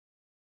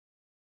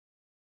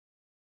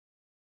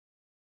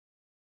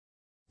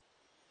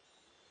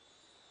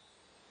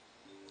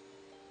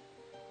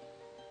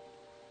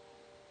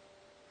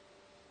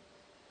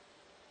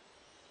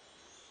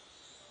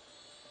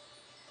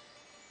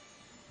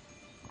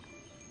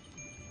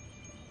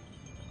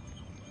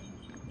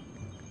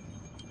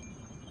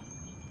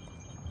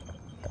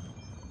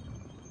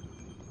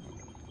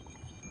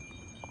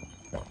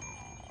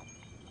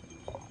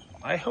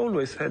I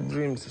always had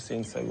dreams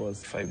since I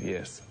was 5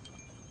 years.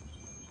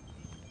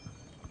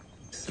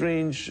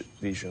 Strange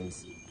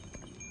visions.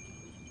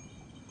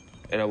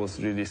 And I was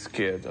really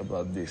scared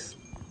about this.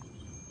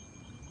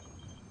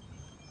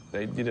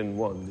 I didn't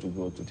want to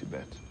go to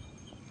Tibet.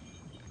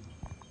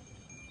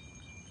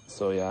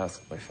 So I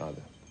asked my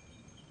father.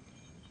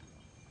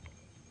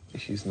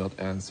 He's not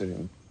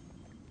answering.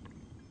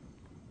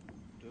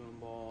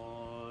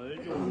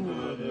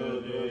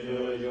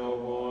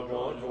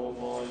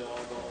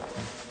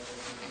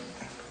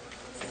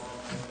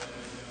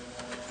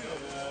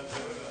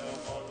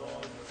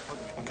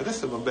 Anche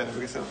adesso va bene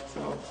perché se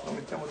no lo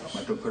mettiamo troppo.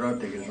 Ma tu però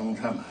te che non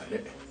fa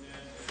male.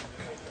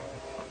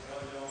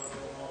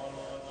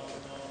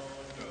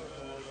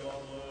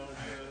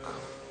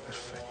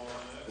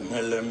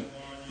 Nel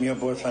mio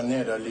borsa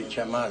nera lì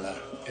c'è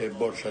mala, è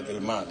borsa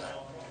del male,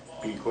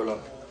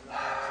 piccolo.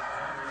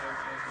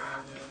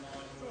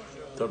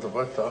 Tutto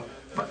fatto?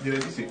 Ma direi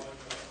di sì.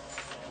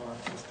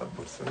 Questa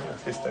borsa nera,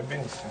 questa è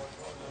benissimo.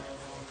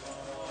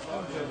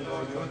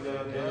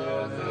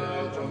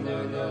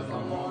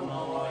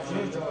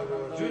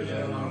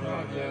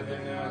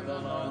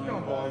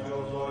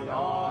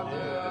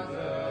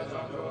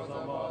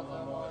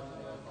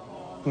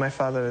 My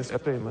father is a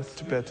famous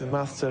Tibetan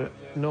master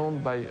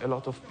known by a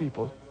lot of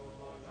people.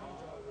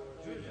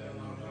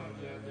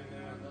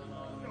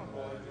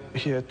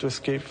 He had to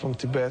escape from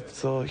Tibet,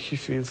 so he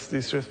feels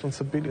this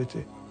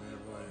responsibility.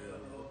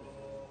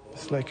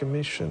 It's like a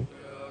mission.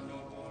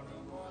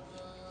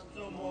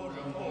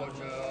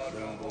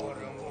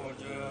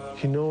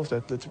 He knows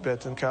that the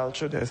Tibetan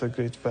culture has a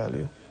great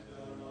value.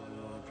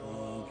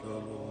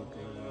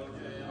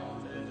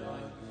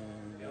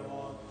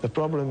 The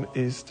problem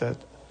is that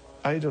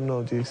I don't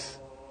know this,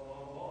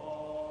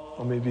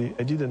 or maybe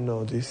I didn't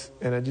know this,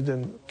 and I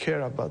didn't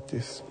care about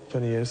this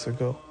 20 years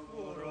ago.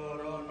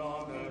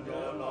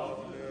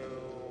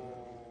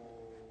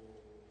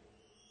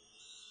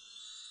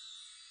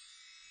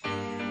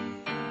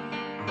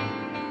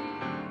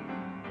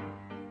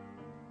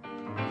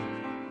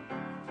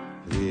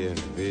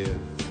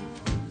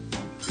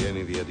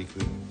 Vieni via di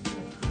qui.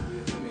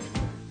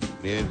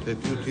 Niente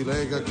più ti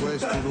lega a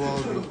questi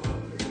luoghi,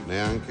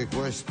 neanche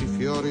questi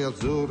fiori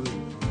azzurri.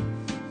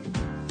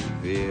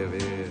 Via,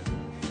 via.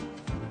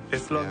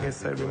 As long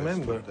as I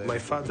remember, my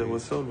father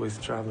was always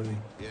traveling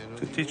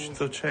to teach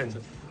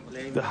Dzogchen,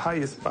 the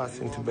highest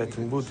path in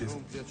Tibetan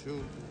Buddhism.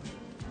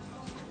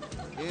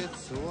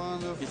 It's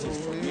wonderful,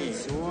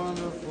 it's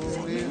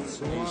wonderful, it's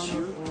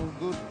wonderful.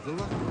 Good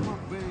luck, my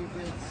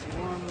baby. It's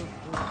wonderful,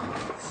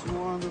 it's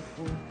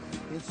wonderful,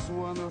 it's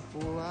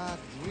wonderful. I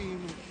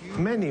dream of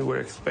you. Many were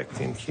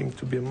expecting him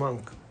to be a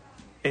monk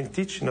and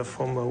teach in a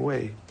formal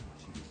way,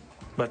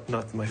 but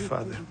not my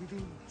father.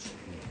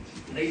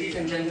 Ladies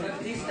and gentlemen,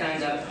 please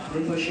stand up.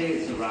 Rinpoche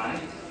is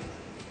arrived.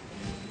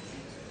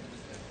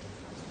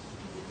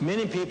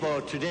 Many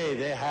people today,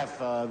 they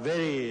have a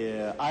very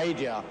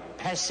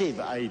passive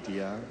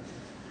idea.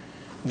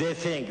 They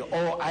think,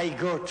 oh, I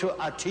go to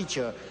a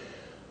teacher.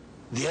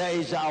 There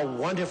is a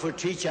wonderful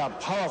teacher,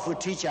 powerful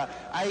teacher.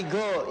 I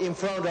go in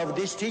front of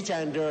this teacher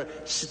and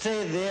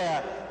stay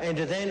there, and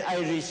then I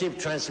receive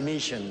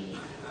transmission.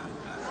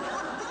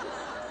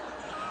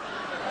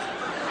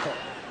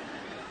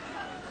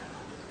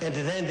 And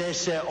then they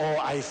say, oh,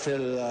 I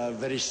feel a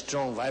very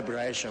strong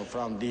vibration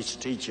from this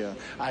teacher.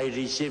 I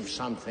receive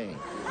something.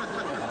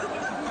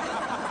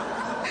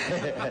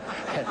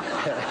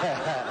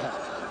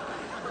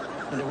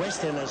 And the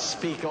Westerners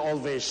speak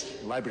always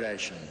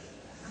vibration.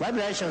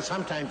 Vibration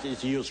sometimes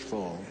is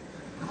useful,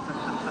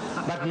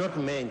 but not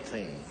main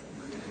thing.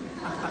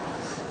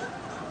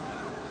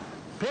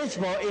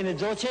 Principle in the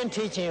Dzogchen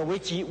teaching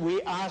which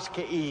we ask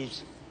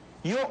is,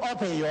 you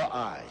open your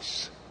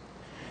eyes.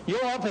 You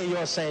open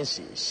your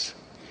senses,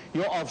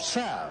 you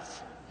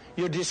observe,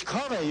 you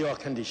discover your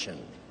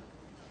condition,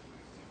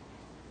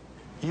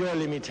 your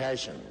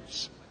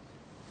limitations.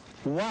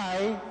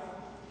 Why?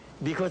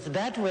 Because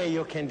that way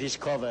you can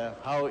discover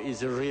how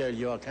is real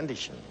your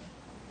condition.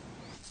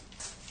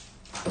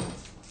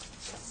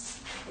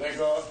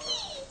 Prego.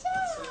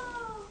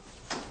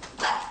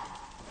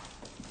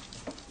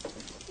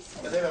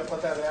 Ma deve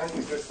portare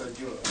anche questo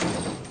giù.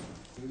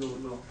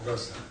 No.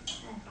 Rosa,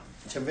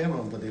 ci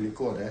abbiamo un po' di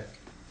liquore?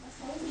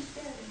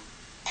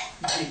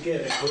 Il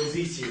bicchiere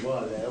così ci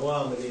vuole,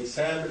 uomini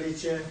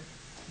semplici,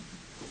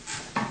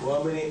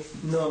 uomini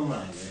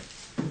normali.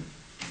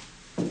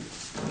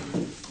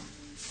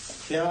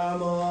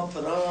 Siamo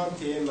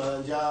pronti a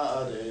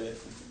mangiare.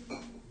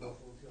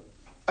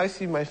 I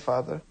see my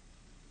father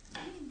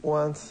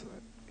once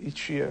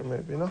each year,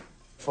 maybe, no?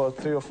 For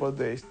 3 or 4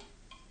 days.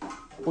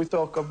 We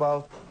talk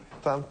about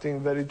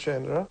something very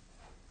general.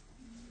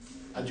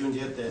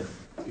 Aggiungete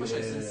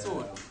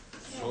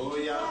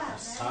soia,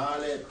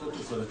 sale, tutto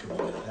quello che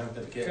vuoi,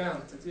 perché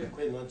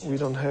qui non c'è. We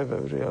don't have a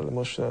real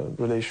emotional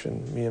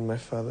relation, me and my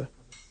father.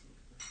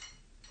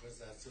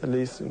 At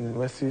least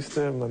my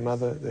sister, my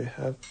mother, they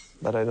have,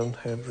 but I don't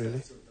have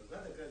really.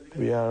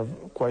 We are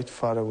quite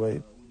far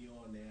away.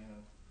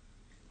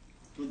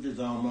 Tutti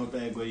siamo molto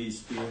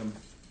egoisti.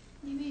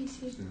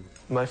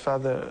 My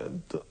father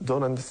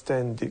don't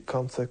understand the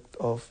concept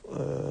of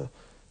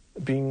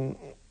being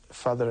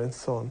father and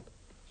son.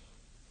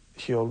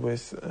 He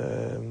always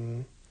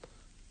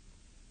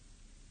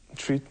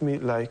treat me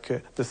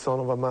like the son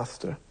of a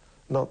master,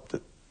 not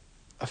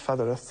a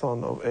father or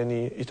son of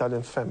any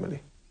Italian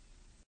family.